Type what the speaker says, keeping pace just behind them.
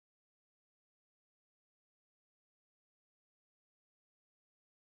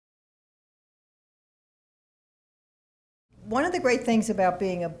One of the great things about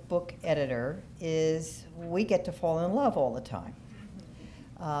being a book editor is we get to fall in love all the time.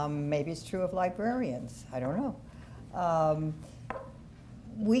 Maybe it's true of librarians, I don't know.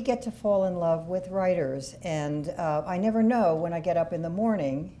 We get to fall in love with writers, and I never know when I get up in the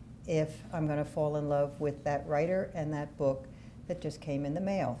morning if I'm going to fall in love with that writer and that book that just came in the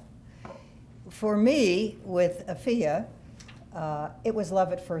mail. For me, with Afia, it was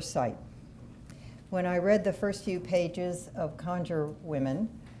love at first sight. When I read the first few pages of Conjure Women,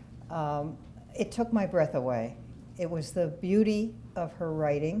 it took my breath away. It was the beauty of her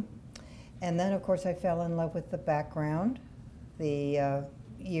writing. And then, of course, I fell in love with the background, the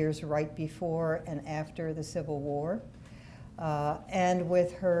years right before and after the Civil War, and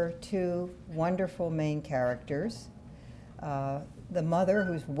with her two wonderful main characters, the mother,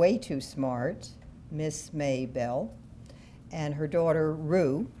 who's way too smart, Miss May Bell, and her daughter,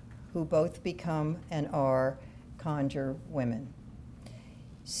 Rue, who both become and are conjure women.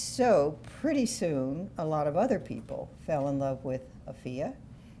 So pretty soon, a lot of other people fell in love with Afia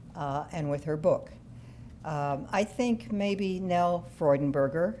and with her book. I think maybe Nell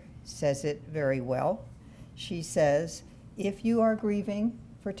Freudenberger says it very well. She says, if you are grieving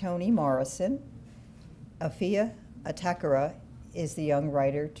for Toni Morrison, Afia Atakora is the young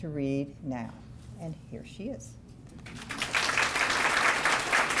writer to read now. And here she is.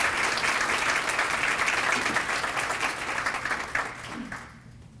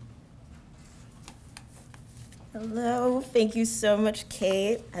 Hello, thank you so much,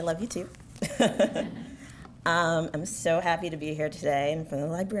 Kate. I love you too. I'm so happy to be here today and from the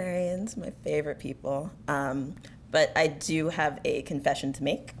librarians, my favorite people. But I do have a confession to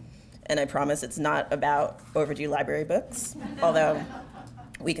make, and I promise it's not about overdue library books, although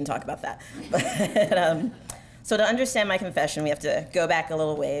we can talk about that. But, so to understand my confession, we have to go back a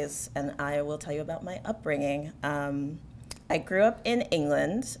little ways, and I will tell you about my upbringing. I grew up in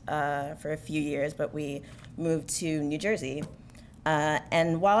England for a few years, but we moved to New Jersey.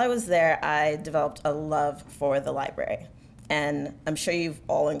 And while I was there, I developed a love for the library. And I'm sure you've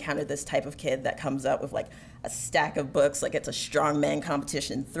all encountered this type of kid that comes up with like a stack of books, like it's a strongman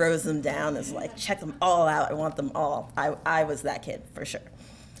competition, throws them down, is like, check them all out, I want them all. I was that kid, for sure.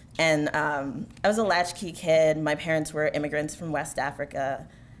 And I was a latchkey kid. My parents were immigrants from West Africa,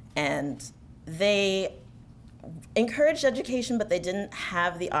 and they encouraged education, but they didn't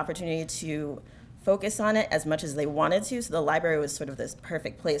have the opportunity to focus on it as much as they wanted to. So the library was sort of this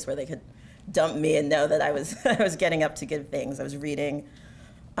perfect place where they could dump me and know that I was I was getting up to good things. I was reading.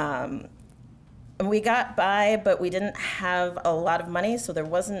 And we got by, but we didn't have a lot of money, so there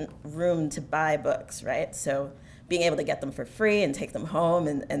wasn't room to buy books, right? So being able to get them for free and take them home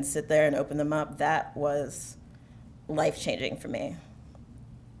and sit there and open them up, that was life-changing for me.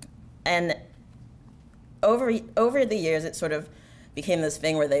 And over the years, it sort of became this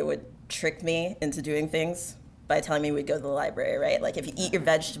thing where they would trick me into doing things by telling me we'd go to the library, right? Like, if you eat your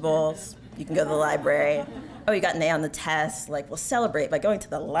vegetables, you can go to the library. Oh, you got an A on the test, like, we'll celebrate by going to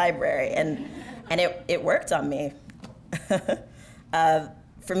the library. And it worked on me.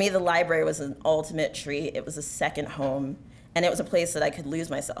 For me, the library was an ultimate treat. It was a second home, and it was a place that I could lose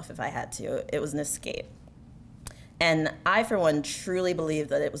myself if I had to. It was an escape. And I, for one, truly believed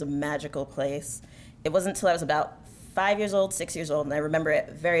that it was a magical place. It wasn't until I was about 5 years old, 6 years old, and I remember it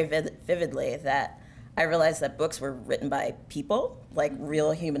very vividly, that I realized that books were written by people, like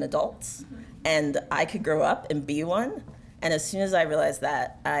real human adults, and I could grow up and be one. And as soon as I realized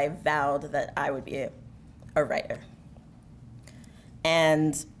that, I vowed that I would be a writer.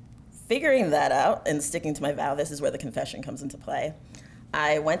 And figuring that out and sticking to my vow, this is where the confession comes into play.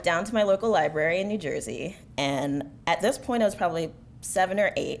 I went down to my local library in New Jersey, and at this point I was probably 7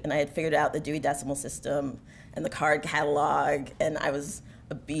 or 8, and I had figured out the Dewey Decimal System and the card catalog, and I was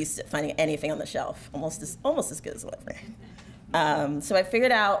a beast at finding anything on the shelf, almost as good as a librarian. So I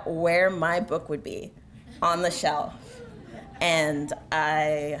figured out where my book would be on the shelf, and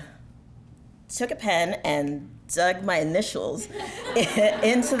I took a pen and dug my initials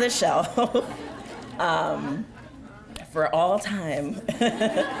into the shelf for all time,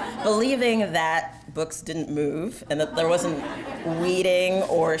 believing that books didn't move and that there wasn't weeding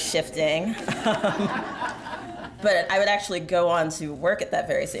or shifting. But I would actually go on to work at that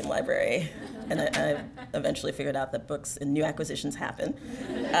very same library, and I eventually figured out that books and new acquisitions happen.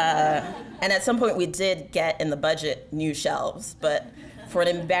 And at some point we did get in the budget new shelves, but for an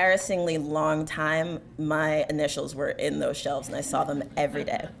embarrassingly long time, my initials were in those shelves, and I saw them every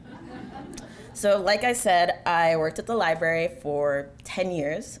day. So like I said, I worked at the library for 10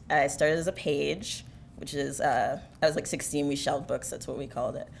 years. I started as a page, which is, I was like 16, we shelved books, that's what we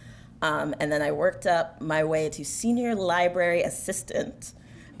called it. And then I worked up my way to senior library assistant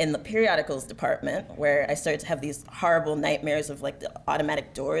in the periodicals department, where I started to have these horrible nightmares of like the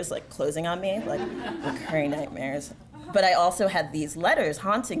automatic doors like closing on me, like recurring nightmares. But I also had these letters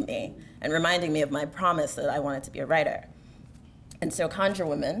haunting me and reminding me of my promise that I wanted to be a writer. And so Conjure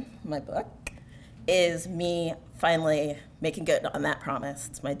Women, my book, is me finally making good on that promise.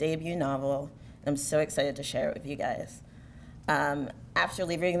 It's my debut novel, and I'm so excited to share it with you guys. After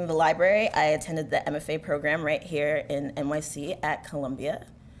leaving the library, I attended the MFA program right here in NYC at Columbia.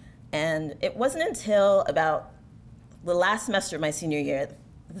 And it wasn't until about the last semester of my senior year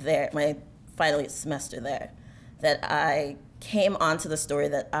there, my final semester there, that I came onto the story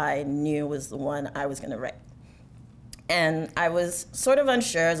that I knew was the one I was going to write. And I was sort of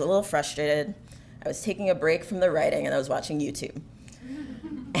unsure, I was a little frustrated. I was taking a break from the writing and I was watching YouTube.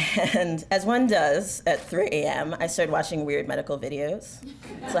 And as one does at 3 a.m., I started watching weird medical videos.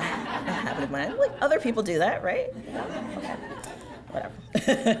 So I habit of mine. Like, other people do that, right? No? Okay.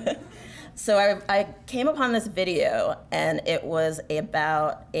 Whatever. So I came upon this video, and it was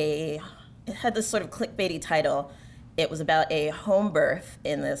about it had this sort of clickbaity title. It was about a home birth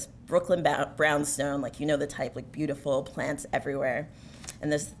in this Brooklyn brownstone, like, you know the type, like beautiful plants everywhere.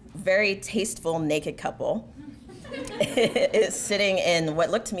 And this very tasteful naked couple is sitting in what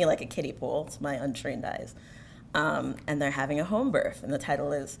looked to me like a kiddie pool to my untrained eyes. And they're having a home birth. And the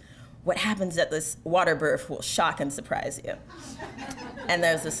title is, "What Happens at This Water Birth Will Shock and Surprise You." And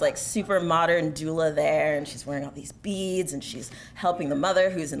there's this like super modern doula there, and she's wearing all these beads, and she's helping the mother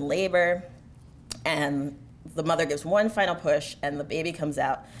who's in labor. And the mother gives one final push, and the baby comes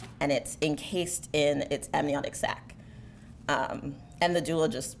out, and it's encased in its amniotic sac. And the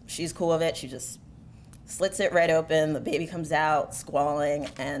doula she's cool with it. She just slits it right open. The baby comes out squalling,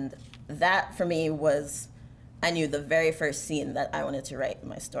 and that for me was, I knew, the very first scene that I wanted to write in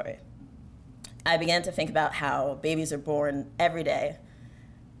my story. I began to think about how babies are born every day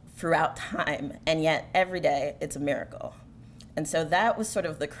throughout time, and yet every day it's a miracle. And so that was sort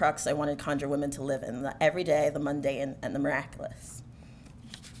of the crux I wanted Conjure Women to live in, the everyday, the mundane, and the miraculous.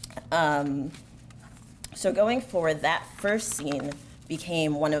 So going forward, that first scene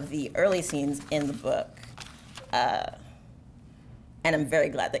became one of the early scenes in the book. And I'm very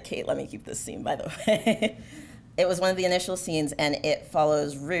glad that Kate let me keep this scene, by the way. It was one of the initial scenes, and it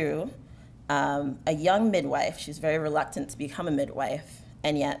follows Rue, a young midwife. She's very reluctant to become a midwife,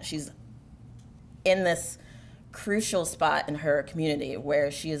 and yet she's in this crucial spot in her community where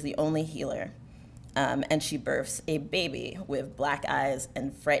she is the only healer, and she births a baby with black eyes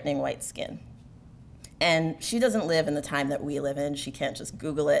and frightening white skin. And she doesn't live in the time that we live in. She can't just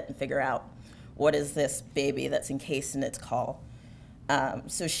Google it and figure out what is this baby that's encased in its caul.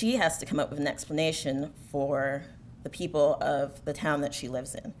 So she has to come up with an explanation for the people of the town that she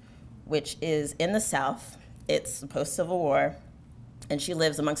lives in, which is in the South. It's post-Civil War, and she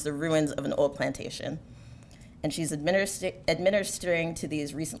lives amongst the ruins of an old plantation. And she's administering to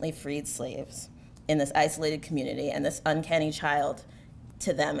these recently freed slaves in this isolated community, and this uncanny child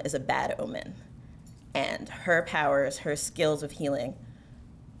to them is a bad omen. And her powers, her skills of healing,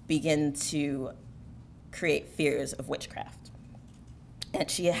 begin to create fears of witchcraft. And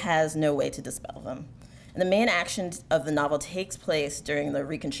she has no way to dispel them. And the main action of the novel takes place during the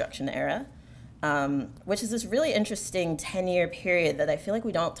Reconstruction era, which is this really interesting 10-year period that I feel like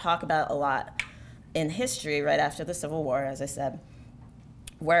we don't talk about a lot in history, right after the Civil War, as I said,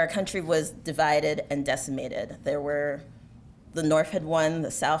 where our country was divided and decimated. The North had won,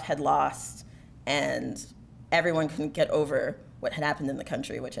 the South had lost, and everyone couldn't get over what had happened in the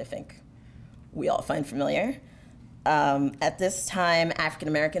country, which I think we all find familiar. At this time, African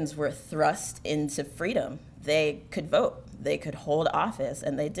Americans were thrust into freedom. They could vote, they could hold office,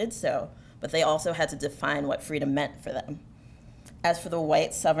 and they did so, but they also had to define what freedom meant for them. As for the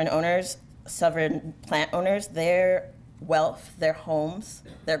white sovereign plant owners, their wealth, their homes,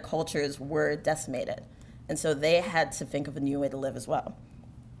 their cultures were decimated. And so they had to think of a new way to live as well.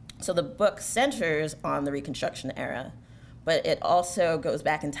 So the book centers on the Reconstruction era, but it also goes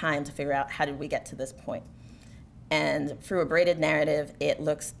back in time to figure out how did we get to this point. And through a braided narrative, it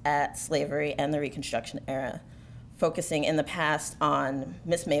looks at slavery and the Reconstruction era, focusing in the past on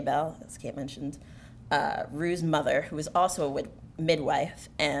Miss Maybelle, as Kate mentioned, Rue's mother, who was also a midwife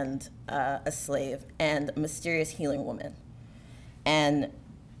and a slave, and a mysterious healing woman. And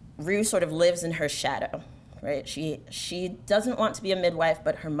Rue sort of lives in her shadow, right? She doesn't want to be a midwife,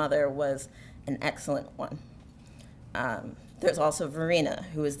 but her mother was an excellent one. There's also Verena,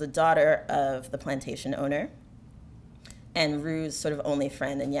 who is the daughter of the plantation owner, and Rue's sort of only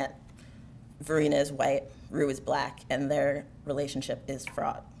friend, and yet Verena is white, Rue is black, and their relationship is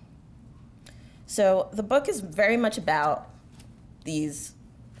fraught. So the book is very much about these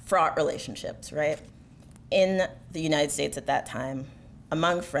fraught relationships, right? In the United States at that time,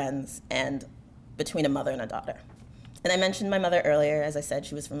 among friends, and between a mother and a daughter. And I mentioned my mother earlier. As I said,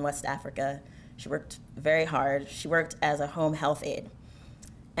 she was from West Africa. She worked very hard. She worked as a home health aide.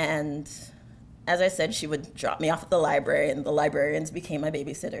 And as I said, she would drop me off at the library, and the librarians became my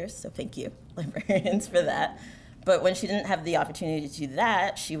babysitters, so thank you, librarians, for that. But when she didn't have the opportunity to do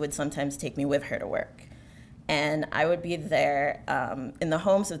that, she would sometimes take me with her to work. And I would be there in the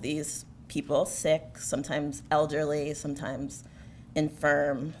homes of these people, sick, sometimes elderly, sometimes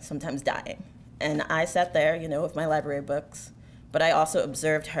infirm, sometimes dying. And I sat there, you know, with my library books, but I also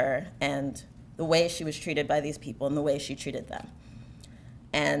observed her and the way she was treated by these people and the way she treated them.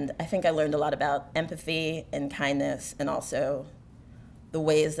 And I think I learned a lot about empathy and kindness, and also the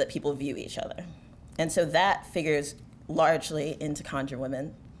ways that people view each other. And so that figures largely into Conjure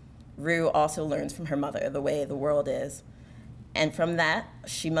Women. Rue also learns from her mother the way the world is. And from that,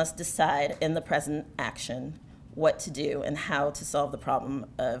 she must decide in the present action what to do and how to solve the problem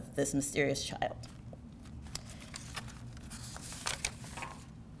of this mysterious child.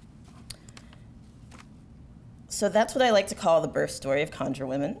 So that's what I like to call the birth story of Conjure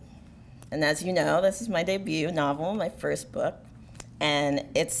Women. And as you know, this is my debut novel, my first book. And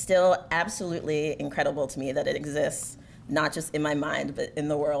it's still absolutely incredible to me that it exists, not just in my mind, but in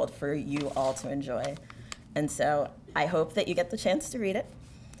the world for you all to enjoy. And so I hope that you get the chance to read it.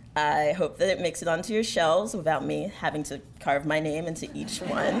 I hope that it makes it onto your shelves without me having to carve my name into each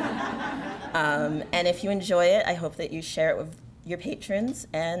one. And if you enjoy it, I hope that you share it with your patrons,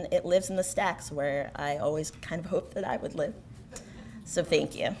 and it lives in the stacks where I always kind of hoped that I would live. So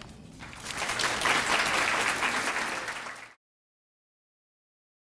thank you.